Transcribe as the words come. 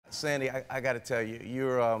Sandy, I got to tell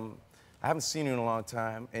you, I haven't seen you in a long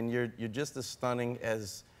time, and you're just as stunning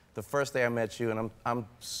as the first day I met you, and I'm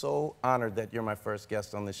so honored that you're my first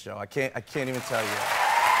guest on this show. I can't even tell you.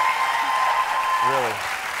 Really.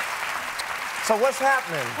 So what's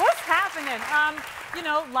happening? What's happening? You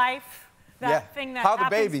know, life. That thing that How are the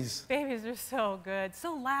happens. babies? Babies are so good,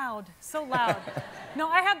 so loud, so loud. No,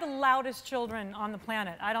 I have the loudest children on the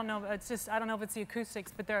planet. I don't know. It's just I don't know if it's the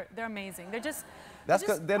acoustics, but they're amazing. They're just. That's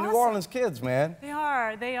because they're New Orleans kids, man. They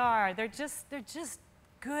are. They are. They're just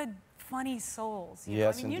good, funny souls. You know?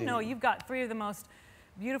 Yes, I mean, indeed. you know, you've got three of the most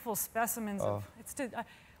beautiful specimens of. It's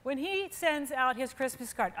when he sends out his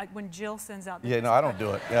Christmas card, when Jill sends out. Yeah, no, I don't do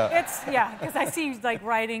it. Yeah. Because I see you like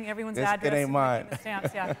writing everyone's address. It ain't mine. The stamps,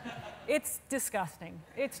 yeah. It's disgusting.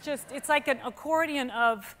 It's like an accordion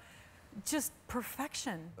of just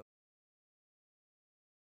perfection.